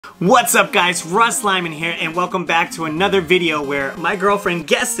What's up guys, RussLyman here, and welcome back to another video where my girlfriend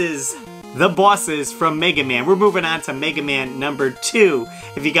guesses the bosses from Mega Man. We're moving on to Mega Man number 2.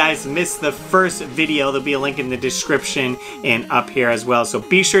 If you guys missed the first video, there'll be a link in the description and up here as well. So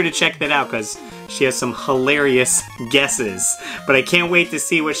be sure to check that out because she has some hilarious guesses. But I can't wait to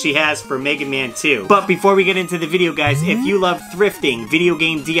see what she has for Mega Man 2. But before we get into the video guys, if you love thrifting, video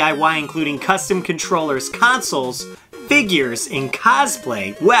game DIY including custom controllers, consoles, figures, and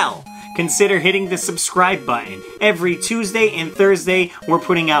cosplay, well, consider hitting the subscribe button. Every Tuesday and Thursday, we're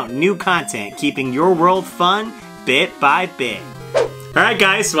putting out new content, keeping your world fun bit by bit. Alright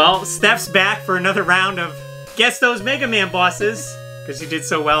guys, well, Steph's back for another round of Guess Those Mega Man Bosses, because you did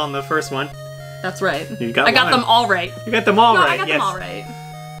so well in the first one. That's right. I got them all right. You got them all right, I got them all right.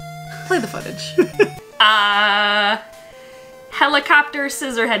 Play the footage. Helicopter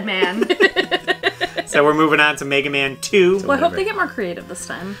Scissorhead Man. So we're moving on to Mega Man 2. Well, I hope they get more creative this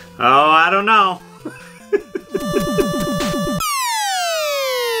time. Oh, I don't know.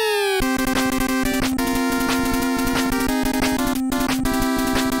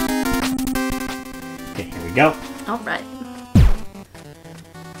 Okay, here we go. Alright.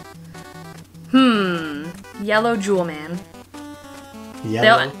 Yellow Jewel Man.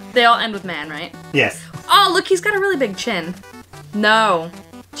 Yellow? They all end with man, right? Yes. Oh, look, he's got a really big chin. No.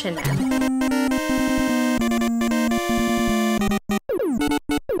 Chin Man.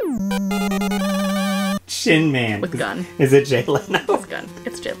 Shin Man. With gun. Is it Jay Leno? With gun.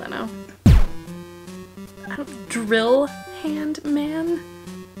 It's Jay Leno. Drill Hand Man?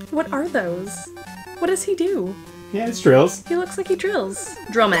 What are those? What does he do? Yeah, it's drills. He looks like he drills.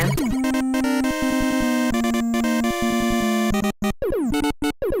 Drill Man.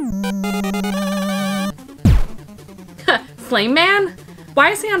 Flame Man? Why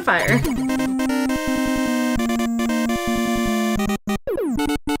is he on fire?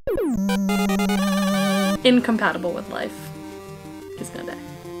 Incompatible with life. He's gonna die.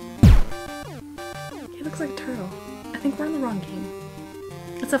 He looks like a turtle. I think we're in the wrong game.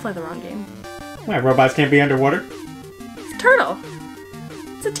 It's definitely the wrong game. Why, robots can't be underwater? It's a turtle.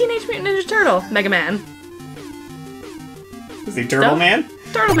 It's a Teenage Mutant Ninja Turtle. Mega Man. Is he Turtle Man?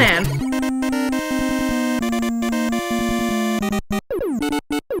 Turtle Man.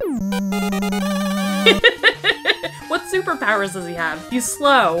 What superpowers does he have? He's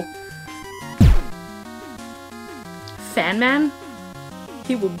slow. Fan Man?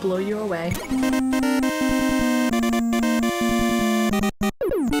 He will blow you away.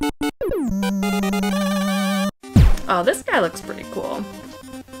 Oh, this guy looks pretty cool.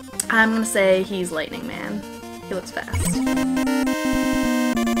 I'm gonna say he's Lightning Man. He looks fast.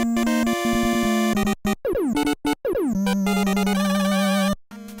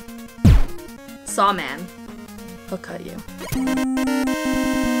 Saw Man. He'll cut you.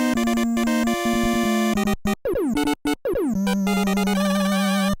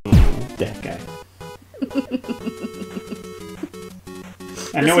 That guy.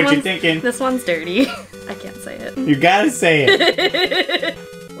 I know what you're thinking. This one's dirty. I can't say it. You gotta say it.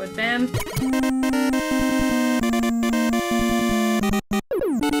 Woodman.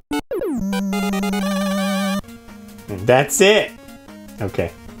 And that's it.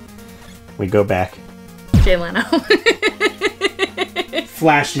 Okay. We go back. Jay Leno.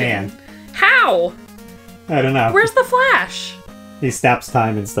 Flash Man. How? I don't know. Where's the Flash? He stops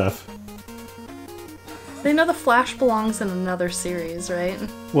time and stuff. They know the Flash belongs in another series, right?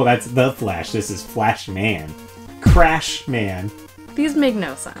 Well, that's the Flash. This is Flash Man. Crash Man. These make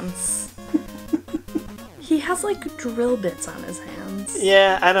no sense. He has, like, drill bits on his hands.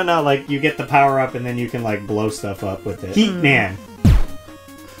 Yeah, I don't know. Like, you get the power up and then you can, like, blow stuff up with it. Heat Man.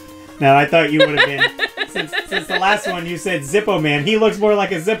 Now, I thought you would have been... since the last one you said Zippo Man, he looks more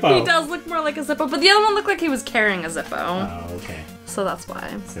like a Zippo. He does look more like a Zippo, but the other one looked like he was carrying a Zippo. Oh, okay. So that's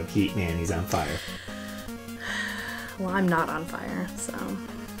why. So Heat Man, he's on fire. Well, I'm not on fire, so...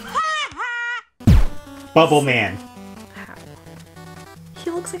 Bubble Man. How? He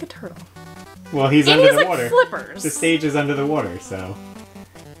looks like a turtle. Well, he's and under he has, the water. Flippers. The stage is under the water, so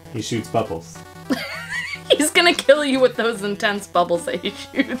he shoots bubbles. He's gonna kill you with those intense bubbles that he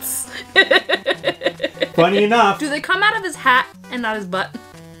shoots. Funny enough. Do they come out of his hat and not his butt?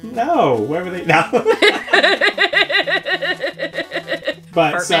 No, wherever they... No.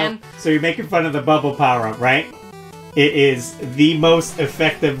 But so you're making fun of the bubble power-up, right? It is the most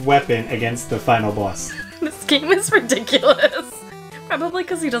effective weapon against the final boss. This game is ridiculous. Probably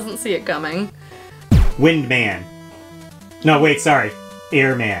because he doesn't see it coming. Wind Man. No, wait, sorry.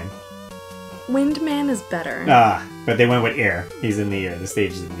 Air Man. Windman is better. Ah, but they went with air. He's in the air. The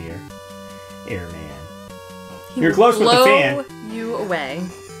stage is in the air. Airman. You're close with the fan. You away.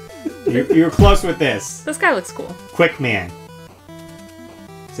 You're close with this. This guy looks cool. Quick Man.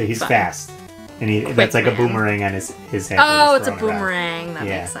 So he's fast. And that's like a boomerang on his head. Oh, it's a boomerang. That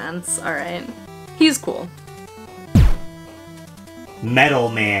makes sense. Alright. He's cool. Metal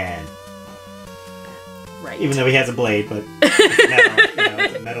Man. Right. Even though he has a blade, but it's metal. You know,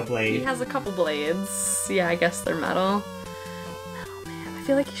 it's a metal blade. He has a couple blades. Yeah, I guess they're metal. Metal Man. I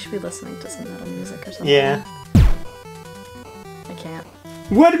feel like he should be listening to some metal music or something. Yeah. I can't.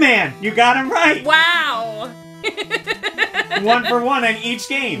 Woodman! You got him right! Wow! 1 for 1 on each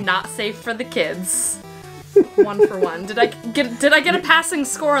game. Not safe for the kids. 1 for 1. Did I get a passing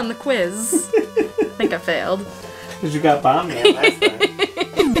score on the quiz? I think I failed. Because you got Bomb Man last time.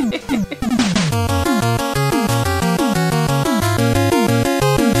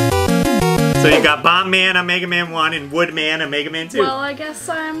 So you got Bomb Man on Mega Man 1 and Woodman on Mega Man 2. Well, I guess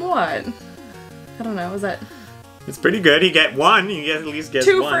I'm what? I don't know, is that... It's pretty good. You get 1. You get at least get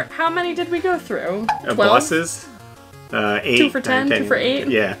 2 1. for... How many did we go through? 12? Bosses? 8. 2 for 10? 2 for 8?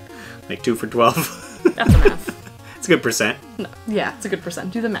 Yeah. Like 2 for 12. That's an F. It's a good percent. No. Yeah, it's a good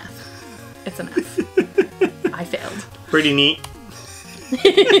percent. Do the math. It's an F. I failed. Pretty neat.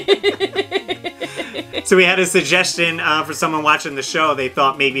 So we had a suggestion for someone watching the show. They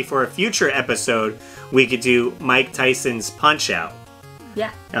thought maybe for a future episode we could do Mike Tyson's Punch-Out.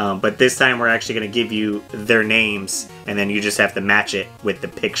 Yeah. But this time we're actually going to give you their names, and then you just have to match it with the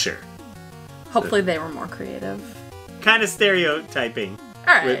picture. Hopefully they were more creative. Kind of stereotyping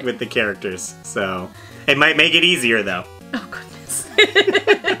with the characters. So it might make it easier, though. Oh, goodness.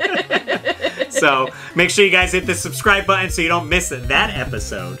 So make sure you guys hit the subscribe button so you don't miss that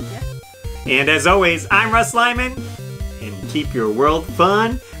episode. Yeah. And as always, I'm RussLyman, and keep your world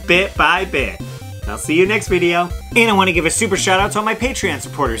fun bit by bit. I'll see you next video. And I want to give a super shout out to all my Patreon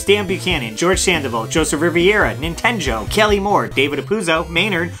supporters: Dan Buchanan, George Sandoval, Joseph Riviera, Nintendo, Kelly Moore, David Apuzzo,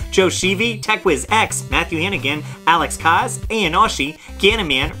 Maynard, Joe Sheevy, TechWiz X, Matthew Hannigan, Alex Kaz, Ian Oshie,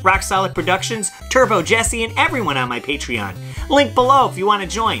 Ganaman, Rock Solid Productions, Turbo Jesse, and everyone on my Patreon. Link below if you want to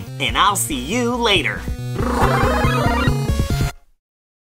join, and I'll see you later.